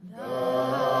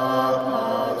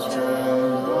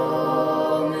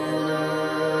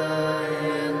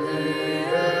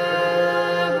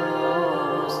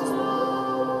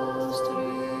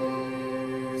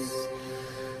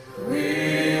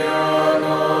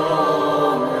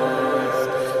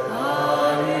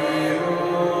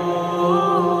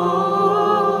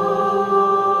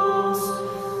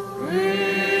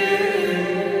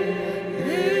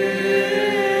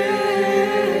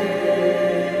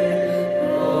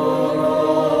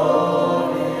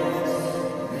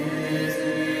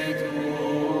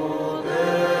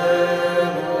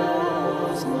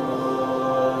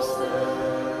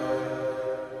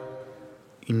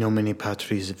nomine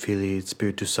Patris et Filii et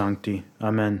Spiritus Sancti.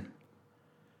 Amen.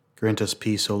 Grant us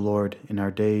peace, O Lord, in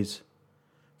our days,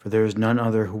 for there is none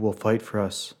other who will fight for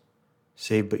us,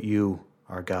 save but you,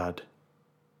 our God.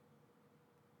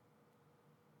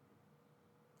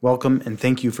 Welcome and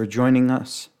thank you for joining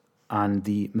us on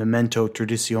the Memento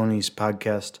Traditionis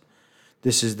podcast.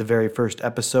 This is the very first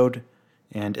episode,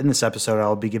 and in this episode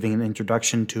I'll be giving an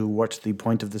introduction to what the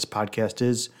point of this podcast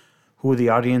is, who the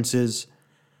audience is,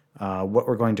 what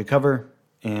we're going to cover,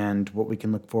 and what we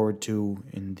can look forward to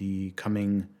in the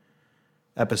coming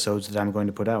episodes that I'm going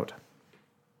to put out.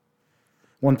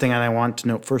 One thing I want to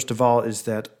note first of all is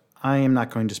that I am not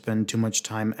going to spend too much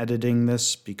time editing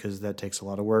this because that takes a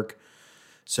lot of work.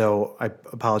 So I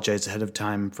apologize ahead of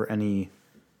time for any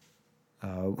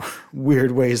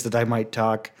weird ways that I might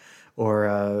talk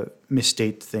or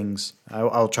misstate things.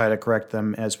 I'll try to correct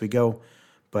them as we go.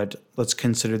 But let's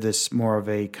consider this more of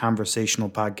a conversational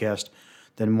podcast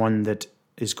than one that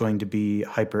is going to be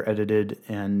hyper-edited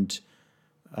and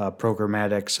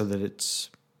programmatic so that it's,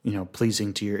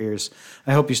 pleasing to your ears.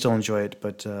 I hope you still enjoy it,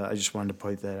 but I just wanted to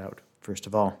point that out first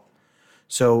of all.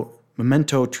 So,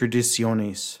 Memento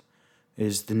Traditionis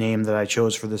is the name that I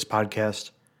chose for this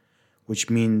podcast, which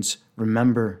means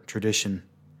remember tradition.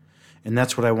 And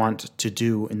that's what I want to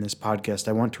do in this podcast.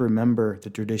 I want to remember the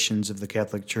traditions of the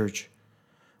Catholic Church.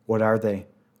 What are they?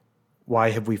 Why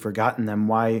have we forgotten them?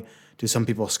 Why do some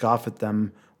people scoff at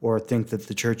them or think that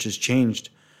the church has changed?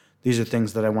 These are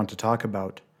things that I want to talk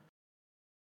about.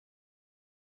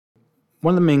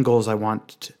 One of the main goals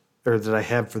that I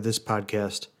have for this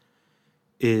podcast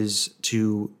is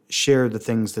to share the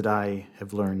things that I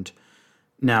have learned.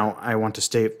 Now, I want to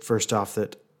state first off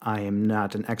that I am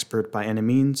not an expert by any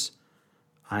means.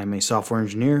 I'm a software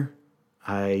engineer.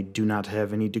 I do not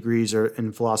have any degrees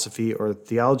in philosophy or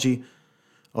theology,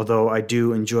 although I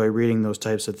do enjoy reading those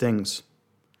types of things.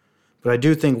 But I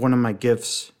do think one of my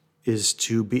gifts is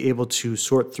to be able to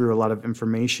sort through a lot of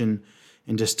information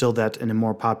and distill that in a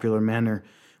more popular manner,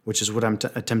 which is what I'm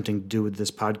attempting to do with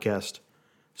this podcast.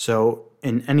 So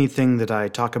in anything that I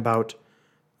talk about,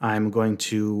 I'm going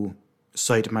to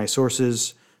cite my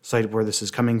sources, cite where this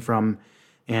is coming from,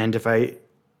 and if I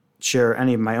share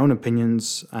any of my own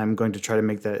opinions, I'm going to try to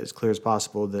make that as clear as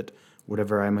possible that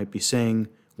whatever I might be saying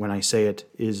when I say it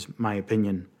is my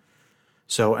opinion.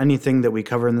 So anything that we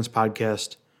cover in this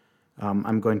podcast,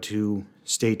 I'm going to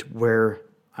state where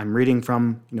I'm reading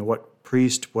from, what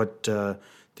priest, what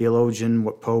theologian,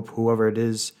 what pope, whoever it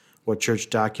is, what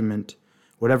church document,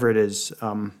 whatever it is.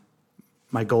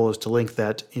 My goal is to link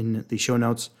that in the show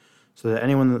notes so that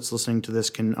anyone that's listening to this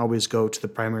can always go to the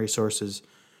primary sources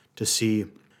to see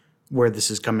where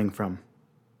this is coming from.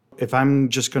 If I'm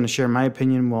just going to share my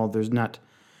opinion, well, there's not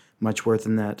much worth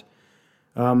in that.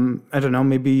 I don't know,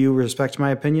 maybe you respect my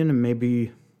opinion and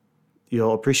maybe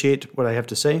you'll appreciate what I have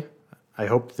to say. I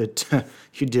hope that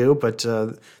you do, but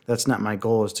that's not my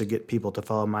goal, is to get people to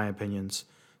follow my opinions.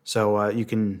 So you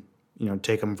can,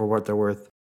 take them for what they're worth.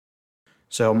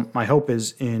 So my hope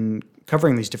is in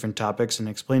covering these different topics and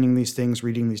explaining these things,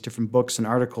 reading these different books and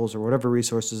articles or whatever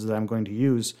resources that I'm going to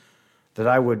use, that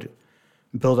I would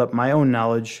build up my own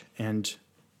knowledge and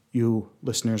you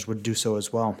listeners would do so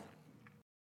as well.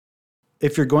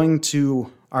 If you're going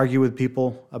to argue with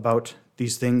people about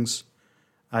these things,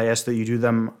 I ask that you do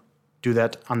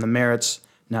that on the merits,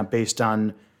 not based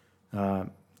on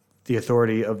the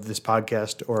authority of this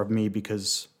podcast or of me,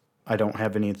 because I don't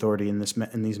have any authority in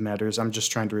these matters. I'm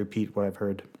just trying to repeat what I've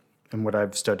heard and what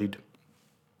I've studied.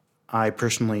 I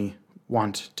personally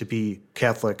want to be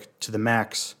Catholic to the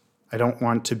max. I don't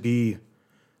want to be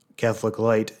Catholic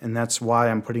light, and that's why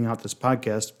I'm putting out this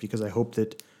podcast, because I hope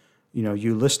that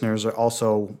you listeners are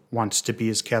also want to be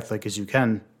as Catholic as you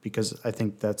can, because I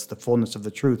think that's the fullness of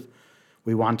the truth.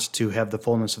 We want to have the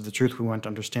fullness of the truth. We want to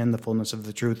understand the fullness of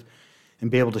the truth and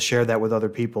be able to share that with other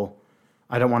people.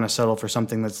 I don't want to settle for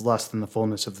something that's less than the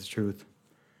fullness of the truth.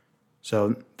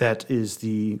 So that is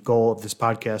the goal of this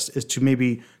podcast, is to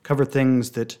maybe cover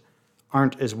things that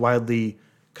aren't as widely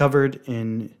covered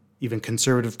in even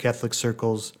conservative Catholic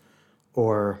circles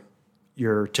or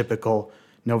your typical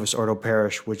Novus Ordo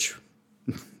parish, which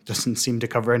doesn't seem to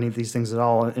cover any of these things at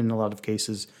all in a lot of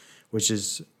cases, which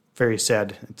is very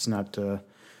sad. It's not, I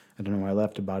don't know why I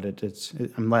laughed about it.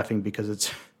 I'm laughing because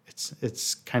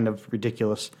it's kind of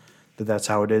ridiculous that that's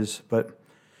how it is, but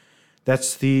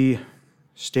that's the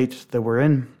state that we're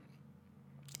in.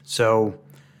 So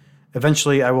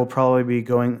eventually I will be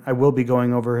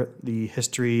going over the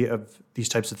history of these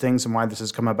types of things and why this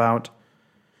has come about.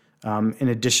 In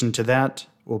addition to that,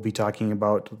 we'll be talking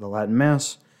about the Latin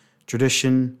Mass,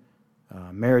 tradition,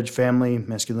 marriage, family,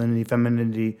 masculinity,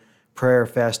 femininity, prayer,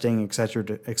 fasting,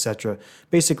 etc., etc.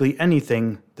 Basically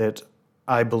anything that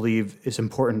I believe is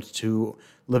important to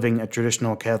living a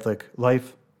traditional Catholic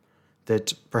life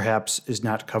that perhaps is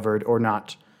not covered or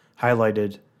not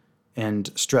highlighted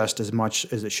and stressed as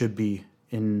much as it should be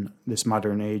in this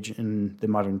modern age, in the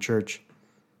modern church.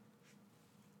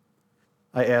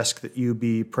 I ask that you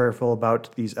be prayerful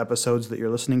about these episodes that you're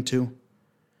listening to.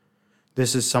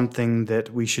 This is something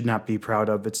that we should not be proud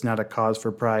of. It's not a cause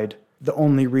for pride. The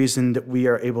only reason that we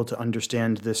are able to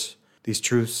understand these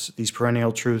truths, these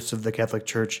perennial truths of the Catholic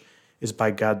Church, is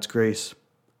by God's grace.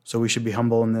 So we should be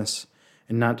humble in this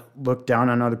and not look down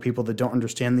on other people that don't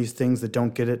understand these things, that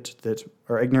don't get it, that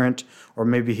are ignorant, or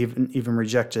maybe even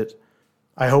reject it.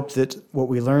 I hope that what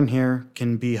we learn here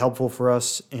can be helpful for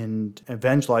us in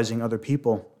evangelizing other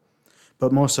people.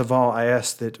 But most of all, I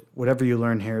ask that whatever you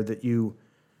learn here, that you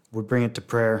would bring it to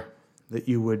prayer, that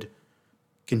you would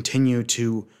continue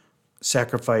to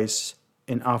sacrifice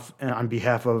on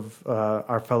behalf of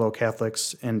our fellow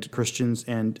Catholics and Christians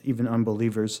and even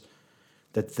unbelievers,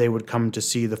 that they would come to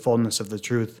see the fullness of the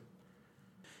truth.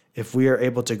 If we are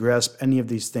able to grasp any of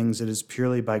these things, it is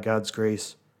purely by God's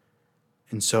grace.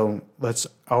 And so let's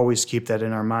always keep that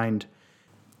in our mind.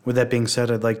 With that being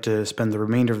said, I'd like to spend the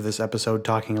remainder of this episode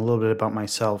talking a little bit about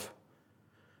myself.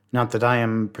 Not that I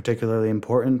am particularly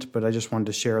important, but I just wanted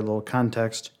to share a little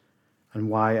context on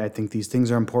why I think these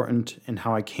things are important and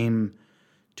how I came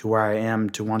to where I am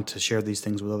to want to share these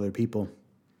things with other people.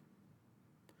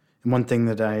 And one thing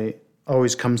that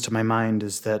always comes to my mind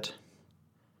is that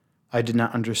I did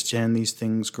not understand these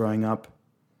things growing up.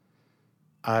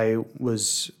 I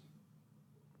was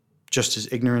just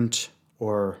as ignorant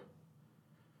or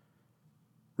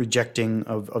rejecting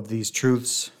of these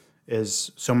truths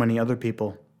as so many other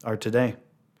people are today.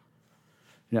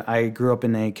 I grew up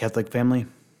in a Catholic family.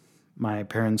 My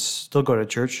parents still go to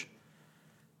church.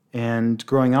 And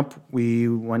growing up, we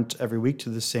went every week to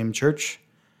the same church.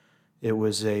 It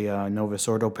was a Novus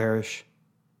Ordo parish,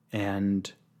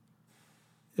 and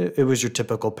it was your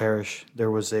typical parish. There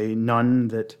was a nun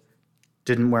that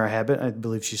didn't wear a habit. I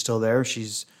believe she's still there.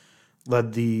 She's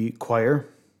led the choir,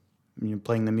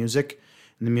 playing the music,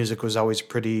 and the music was always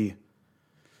pretty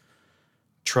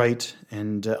trite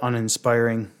and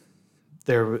uninspiring.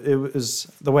 It was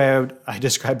the way I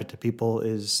describe it to people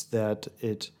is that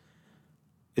it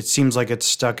seems like it's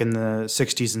stuck in the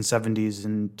 60s and 70s,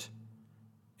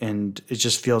 and it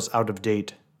just feels out of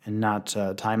date and not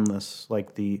timeless,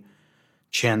 like the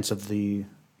chants of the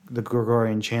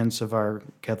Gregorian chants of our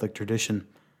Catholic tradition.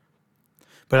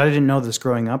 But I didn't know this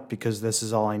growing up because this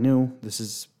is all I knew. This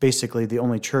is basically the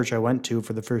only church I went to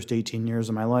for the first 18 years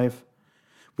of my life.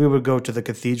 We would go to the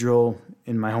cathedral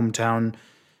in my hometown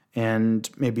and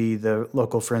maybe the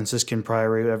local Franciscan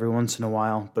priory every once in a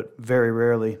while, but very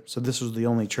rarely. So this was the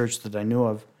only church that I knew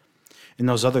of. And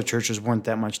those other churches weren't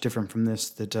that much different from this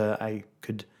that I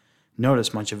could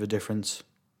notice much of a difference.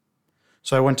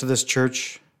 So I went to this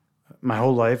church my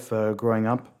whole life growing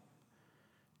up,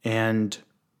 and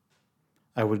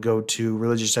I would go to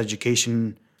religious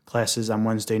education classes on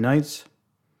Wednesday nights,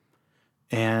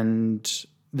 and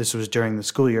this was during the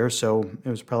school year, so it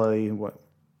was probably,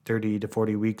 30 to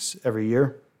 40 weeks every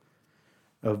year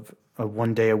of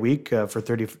 1 day a week for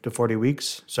 30 to 40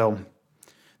 weeks. So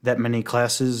that many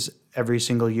classes every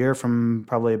single year from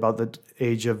probably about the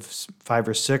age of 5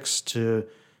 or 6 to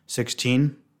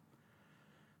 16.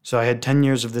 So I had 10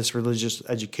 years of this religious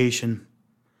education.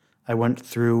 I went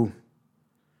through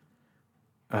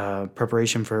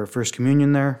preparation for First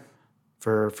Communion there,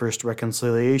 for First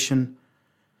Reconciliation,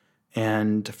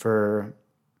 and for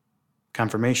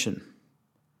Confirmation.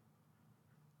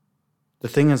 The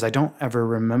thing is, I don't ever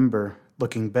remember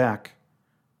looking back.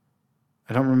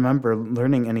 I don't remember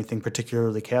learning anything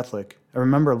particularly Catholic. I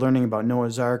remember learning about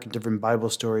Noah's Ark and different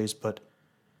Bible stories, but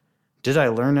did I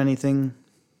learn anything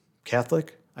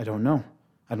Catholic? I don't know.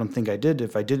 I don't think I did.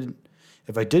 If I did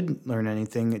learn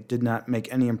anything, it did not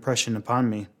make any impression upon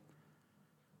me.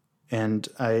 And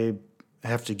I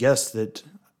have to guess that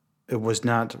it was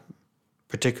not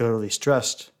particularly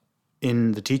stressed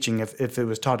in the teaching if it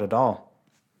was taught at all.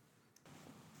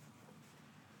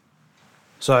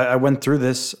 So I went through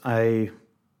this.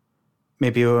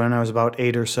 Maybe when I was about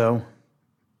 8 or so,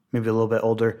 maybe a little bit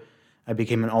older, I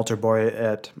became an altar boy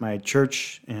at my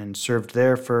church and served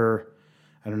there for,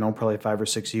 probably 5 or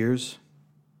 6 years.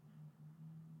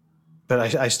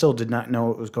 But I still did not know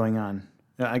what was going on.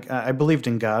 I believed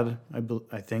in God,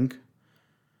 I think.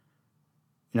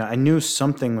 I knew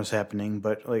something was happening,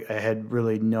 but I had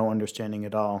really no understanding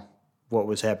at all what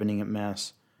was happening at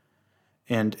Mass.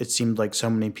 And it seemed like so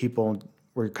many people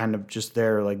were kind of just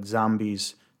there like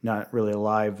zombies not really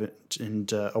alive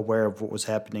and aware of what was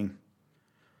happening.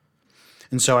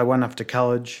 And so I went off to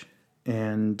college,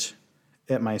 and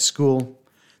at my school,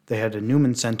 they had a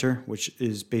Newman Center, which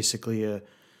is basically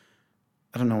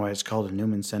I don't know why it's called a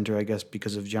Newman Center, I guess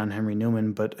because of John Henry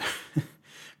Newman, but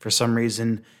for some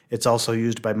reason it's also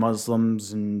used by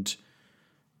Muslims and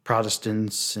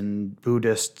Protestants and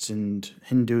Buddhists and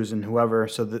Hindus and whoever,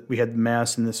 so that we had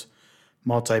Mass in this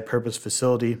multi-purpose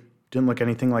facility. Didn't look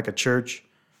anything like a church.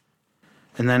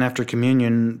 And then after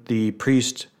communion, the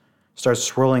priest starts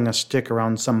swirling a stick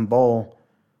around some bowl.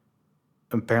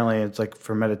 Apparently it's like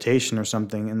for meditation or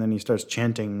something, and then he starts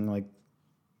chanting like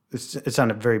it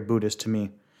sounded very Buddhist to me.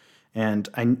 And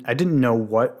I didn't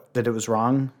know that it was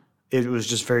wrong. It was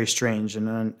just very strange,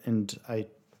 and I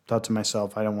thought to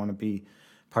myself, I don't want to be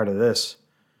part of this.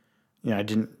 I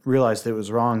didn't realize that it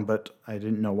was wrong, but I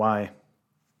didn't know why.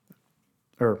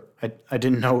 Or I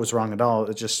didn't know it was wrong at all.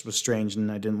 It just was strange, and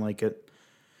I didn't like it.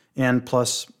 And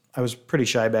plus, I was pretty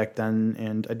shy back then,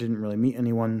 and I didn't really meet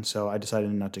anyone, so I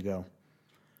decided not to go.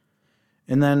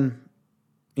 And then,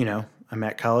 I'm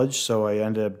at college, so I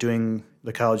ended up doing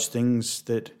the college things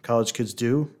that college kids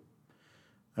do.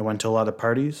 I went to a lot of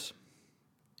parties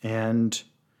and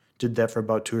did that for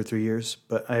about 2 or 3 years.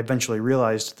 But I eventually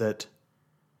realized that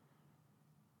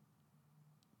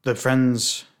the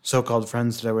so-called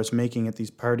friends that I was making at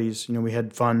these parties, we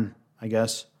had fun, I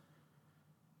guess.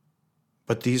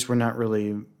 But these were not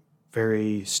really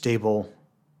very stable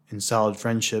and solid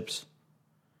friendships.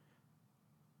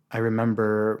 I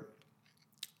remember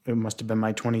it must have been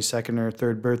my 22nd or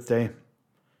 3rd birthday.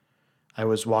 I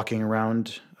was walking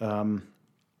around. I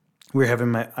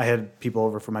had people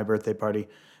over for my birthday party,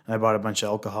 and I bought a bunch of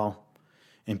alcohol.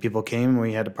 And people came, and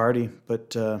we had a party.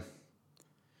 But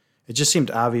it just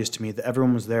seemed obvious to me that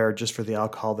everyone was there just for the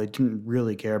alcohol. They didn't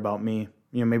really care about me.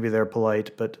 Maybe they're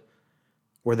polite, but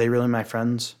were they really my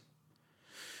friends?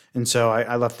 And so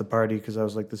I left the party because I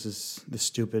was like, this is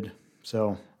stupid.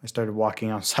 So I started walking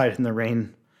outside in the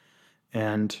rain,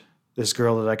 and this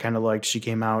girl that I kind of liked, she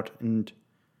came out, and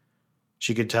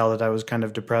she could tell that I was kind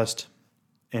of depressed,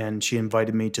 and she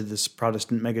invited me to this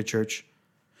Protestant megachurch.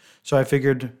 So I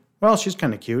figured, well, she's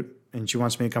kind of cute, and she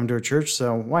wants me to come to her church,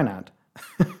 so why not?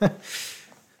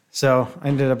 So I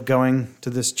ended up going to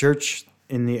this church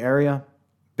in the area,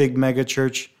 big mega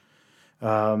church.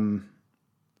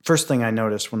 First thing I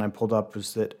noticed when I pulled up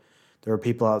was that there were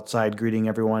people outside greeting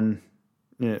everyone,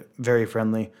 very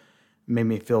friendly, made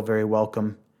me feel very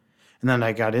welcome. And then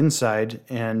I got inside,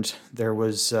 and there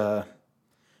was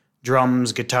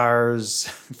drums, guitars,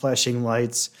 flashing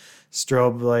lights,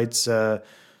 strobe lights,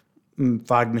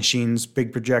 fog machines,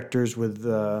 big projectors with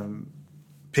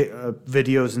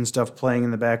videos and stuff playing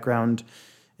in the background.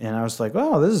 And I was like,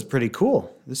 oh, this is pretty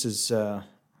cool. This is a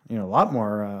lot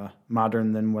more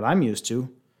modern than what I'm used to.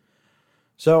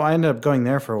 So I ended up going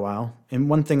there for a while. And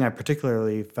one thing I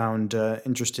particularly found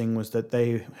interesting was that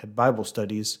they had Bible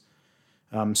studies,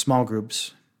 small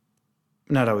groups,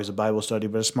 not always a Bible study,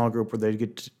 but a small group where they'd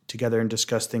get together and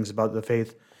discuss things about the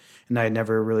faith. And I had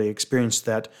never really experienced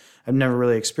that. I've never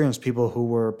really experienced people who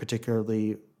were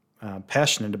particularly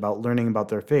passionate about learning about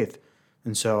their faith.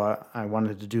 And so I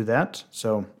wanted to do that.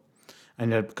 So I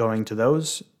ended up going to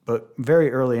those. But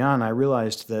very early on, I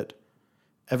realized that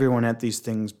everyone at these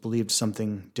things believed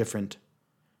something different.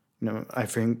 I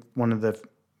think one of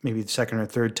maybe the second or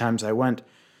third times I went,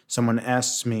 someone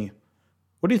asks me,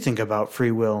 what do you think about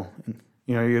free will? And,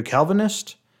 are you a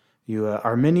Calvinist? You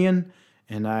Arminian?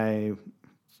 And I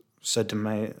said,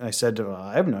 well,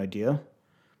 I have no idea.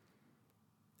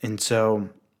 And so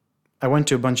I went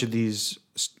to a bunch of these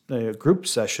group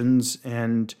sessions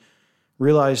and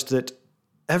realized that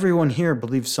everyone here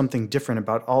believes something different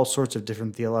about all sorts of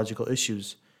different theological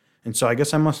issues. And so I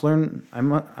guess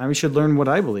I should learn what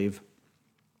I believe.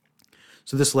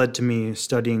 So this led to me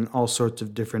studying all sorts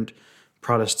of different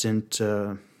Protestant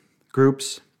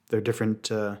groups, their different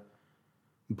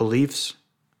beliefs.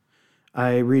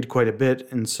 I read quite a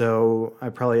bit, and so I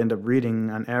probably end up reading,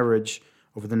 on average,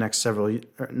 over the next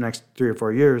 3 or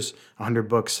 4 years, 100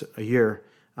 books a year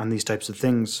on these types of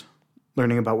things,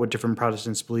 learning about what different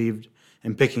Protestants believed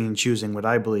and picking and choosing what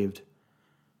I believed.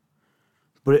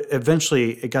 But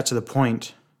eventually it got to the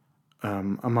point,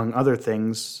 among other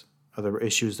things, other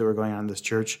issues that were going on in this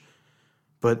church,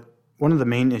 but one of the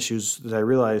main issues that I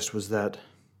realized was that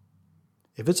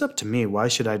if it's up to me, why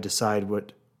should I decide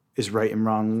what is right and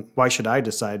wrong? Why should I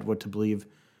decide what to believe?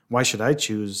 Why should I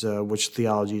choose which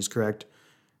theology is correct?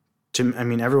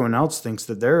 Everyone else thinks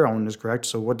that their own is correct,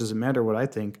 so what does it matter what I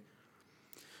think?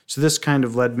 So this kind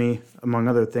of led me, among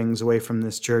other things, away from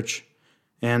this church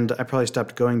And I probably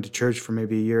stopped going to church for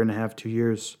maybe a year and a half, 2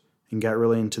 years, and got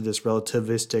really into this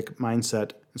relativistic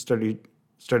mindset and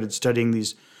started studying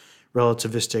these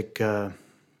relativistic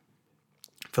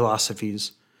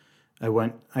philosophies.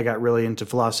 I got really into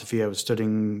philosophy. I was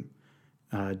studying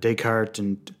Descartes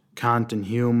and Kant and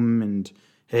Hume and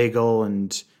Hegel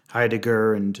and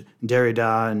Heidegger and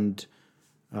Derrida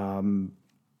and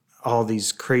all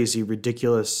these crazy,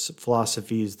 ridiculous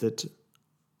philosophies that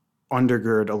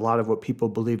undergird a lot of what people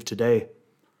believe today.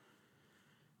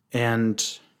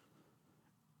 And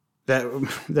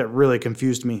that really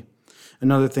confused me.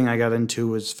 Another thing I got into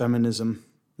was feminism.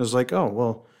 I was like, oh,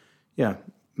 well, yeah,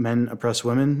 men oppress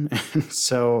women. And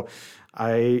so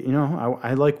I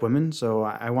like women, so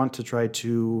I want to try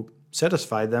to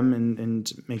satisfy them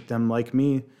and make them like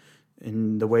me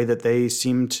in the way that they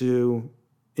seem to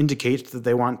indicate that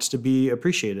they want to be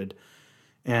appreciated.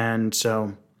 And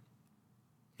so,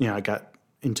 I got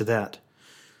into that,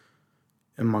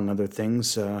 among other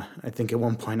things. I think at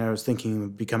one point I was thinking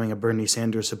of becoming a Bernie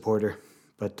Sanders supporter,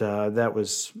 but that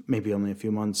was maybe only a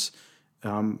few months,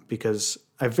 because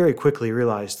I very quickly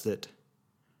realized that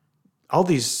all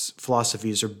these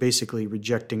philosophies are basically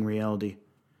rejecting reality.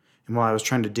 And while I was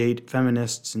trying to date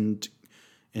feminists and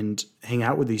hang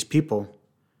out with these people,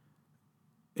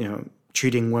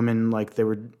 treating women like they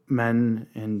were men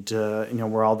and,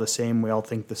 we're all the same, we all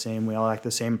think the same, we all act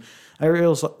the same, I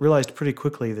realized pretty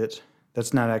quickly that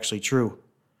that's not actually true.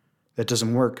 That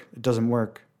doesn't work. It doesn't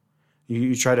work.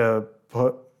 You try to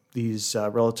put these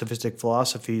relativistic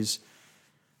philosophies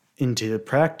into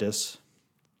practice,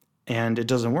 and it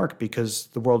doesn't work because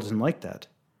the world isn't like that.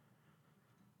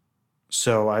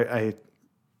 So I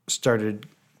started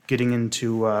getting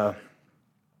into, I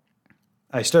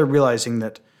started realizing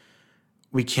that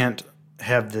we can't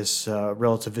have this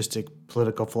relativistic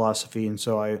political philosophy, and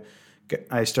so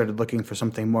I started looking for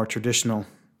something more traditional.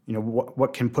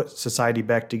 What can put society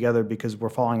back together because we're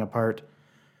falling apart.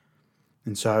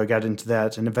 And so I got into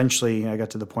that, and eventually I got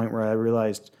to the point where I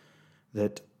realized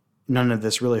that none of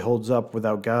this really holds up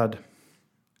without God.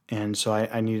 And so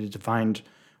I needed to find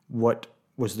what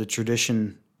was the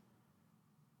tradition,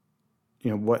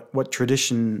 what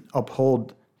tradition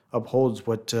upholds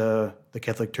what the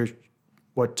Catholic Church,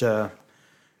 what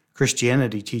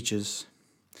Christianity teaches.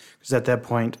 Because at that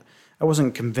point, I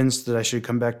wasn't convinced that I should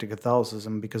come back to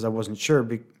Catholicism because I wasn't sure.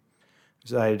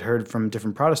 Because I had heard from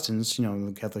different Protestants,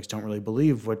 the Catholics don't really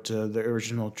believe what the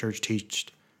original church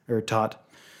taught.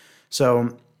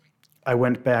 So I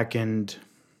went back and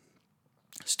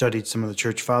studied some of the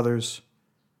church fathers.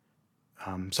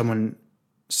 Someone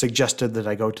suggested that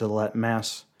I go to the Latin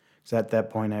Mass. Because at that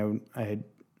point, I had,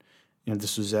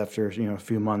 this was after, a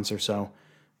few months or so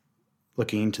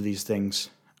looking into these things.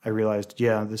 I realized,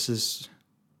 this is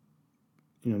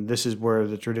where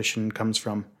the tradition comes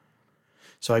from.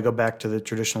 So I go back to the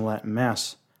traditional Latin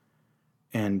Mass,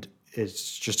 and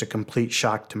it's just a complete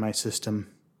shock to my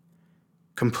system.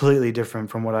 Completely different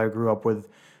from what I grew up with.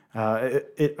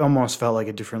 It almost felt like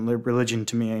a different religion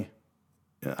to me.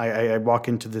 I walk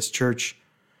into this church,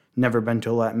 never been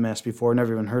to a Latin Mass before,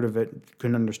 never even heard of it,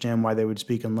 couldn't understand why they would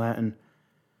speak in Latin.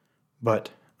 But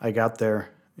I got there,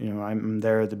 I'm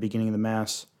there at the beginning of the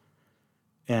Mass,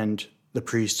 and the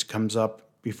priest comes up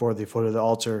before the foot of the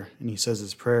altar, and he says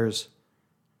his prayers.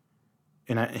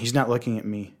 And he's not looking at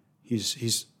me.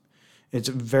 It's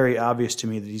very obvious to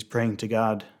me that he's praying to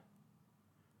God.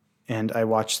 And I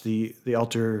watch the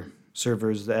altar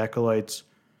servers, the acolytes,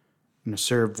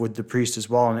 serve with the priest as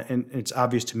well. And it's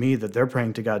obvious to me that they're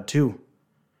praying to God too.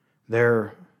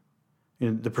 They're,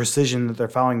 the precision that they're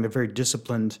following, they're very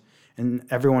disciplined. And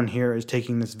everyone here is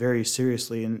taking this very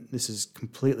seriously. And this is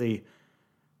completely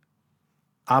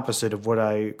opposite of what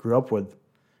I grew up with.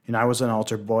 I was an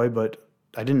altar boy, but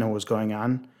I didn't know what was going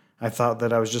on. I thought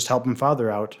that I was just helping Father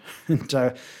out. And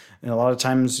a lot of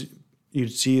times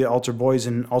you'd see altar boys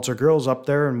and altar girls up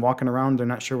there and walking around. They're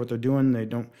not sure what they're doing. They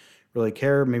don't really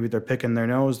care. Maybe they're picking their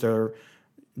nose. They're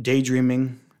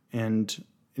daydreaming. And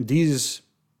these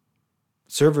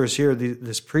servers here,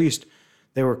 this priest,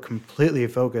 they were completely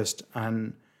focused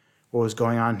on what was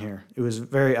going on here. It was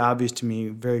very obvious to me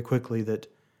very quickly that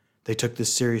they took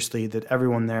this seriously, that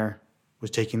everyone there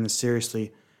was taking this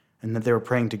seriously, and that they were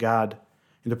praying to God.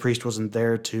 And the priest wasn't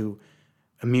there to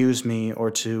amuse me or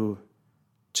to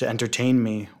entertain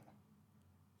me.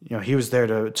 He was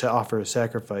there to offer a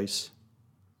sacrifice.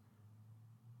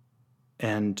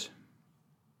 And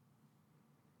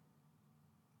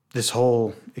this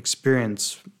whole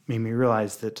experience made me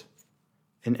realize that,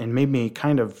 and made me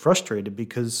kind of frustrated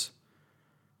because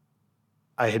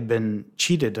I had been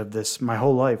cheated of this my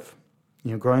whole life.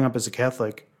 Growing up as a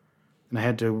Catholic, And I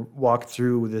had to walk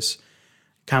through this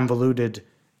convoluted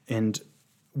and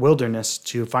wilderness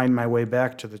to find my way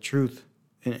back to the truth.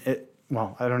 And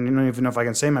I don't even know if I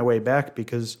can say my way back,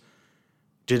 because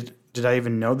did I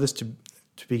even know this to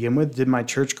begin with? Did my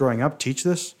church growing up teach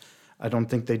this? I don't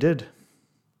think they did.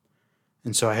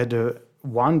 And so I had to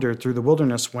wander through the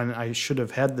wilderness when I should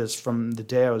have had this from the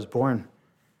day I was born.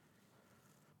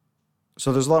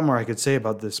 So there's a lot more I could say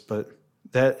about this, but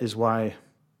that is why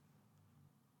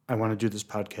I want to do this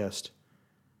podcast.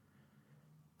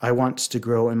 I want to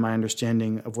grow in my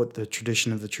understanding of what the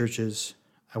tradition of the church is.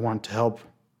 I want to help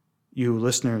you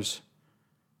listeners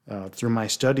through my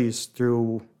studies,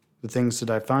 through the things that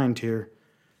I find here,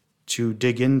 to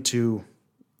dig into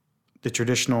the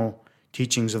traditional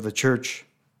teachings of the church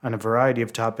on a variety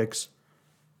of topics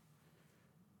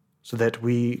so that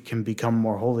we can become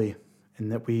more holy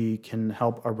and that we can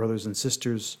help our brothers and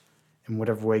sisters in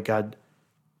whatever way God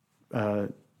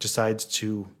decides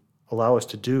to allow us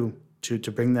to do,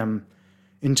 to bring them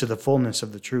into the fullness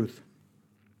of the truth.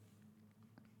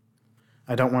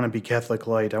 I don't want to be Catholic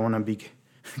light. I want to be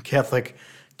Catholic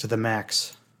to the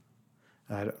max.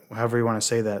 However you want to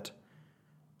say that.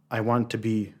 I want to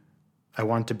be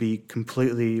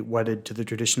completely wedded to the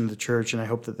tradition of the church, and I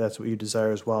hope that that's what you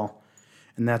desire as well.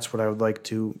 And that's what I would like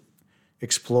to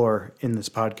explore in this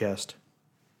podcast.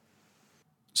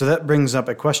 So that brings up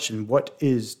a question: what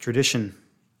is tradition?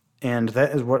 And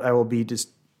that is what I will be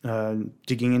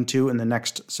digging into in the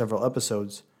next several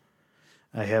episodes.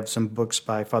 I have some books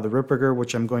by Father Ripperger,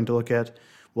 which I'm going to look at.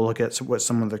 We'll look at what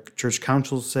some of the church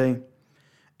councils say.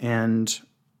 And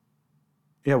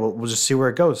yeah, we'll just see where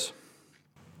it goes.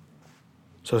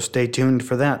 So stay tuned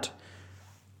for that.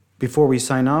 Before we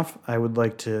sign off, I would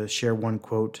like to share one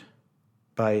quote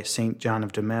by St. John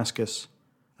of Damascus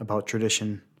about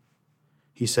tradition.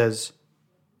 He says,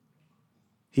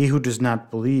 "He who does not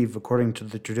believe according to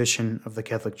the tradition of the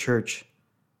Catholic Church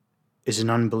is an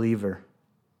unbeliever."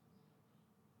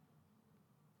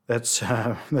 That's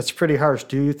pretty harsh.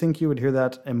 Do you think you would hear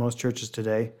that in most churches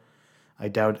today? I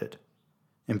doubt it.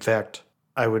 In fact,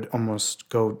 I would almost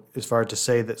go as far to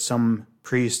say that some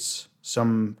priests,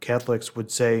 some Catholics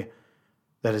would say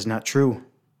that is not true.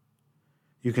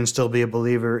 You can still be a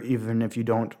believer even if you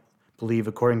don't believe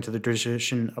according to the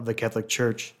tradition of the Catholic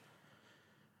Church.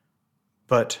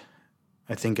 But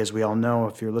I think, as we all know,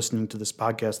 if you're listening to this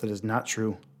podcast, that is not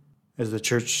true. As the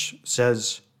Church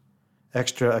says,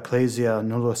 extra ecclesia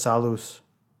nulla salus.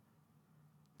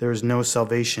 There is no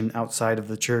salvation outside of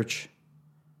the Church.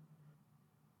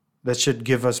 That should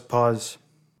give us pause.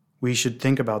 We should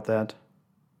think about that.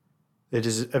 It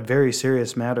is a very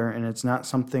serious matter, and it's not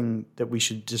something that we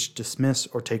should just dismiss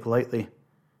or take lightly.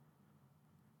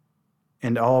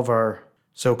 And all of our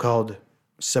so-called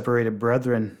separated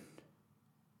brethren,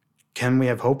 can we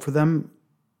have hope for them?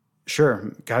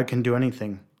 Sure, God can do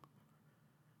anything.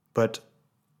 But,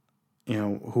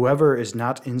 whoever is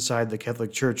not inside the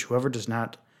Catholic Church, whoever does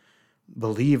not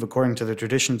believe according to the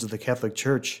traditions of the Catholic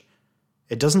Church,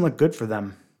 it doesn't look good for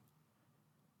them.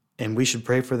 And we should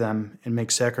pray for them and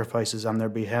make sacrifices on their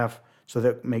behalf so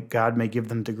that God may give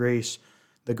them the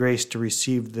grace to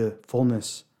receive the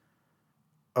fullness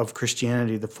of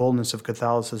Christianity, the fullness of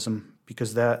Catholicism,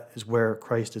 because that is where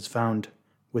Christ is found,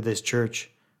 with his church,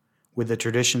 with the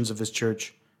traditions of his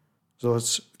church. So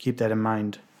let's keep that in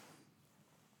mind.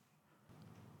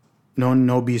 Non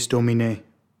nobis Domine,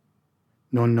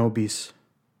 non nobis,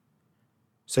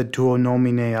 sed tuo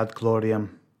nomine ad gloriam.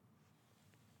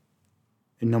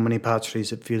 In nomine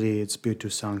Patris et Filii et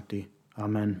Spiritus Sancti.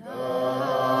 Amen.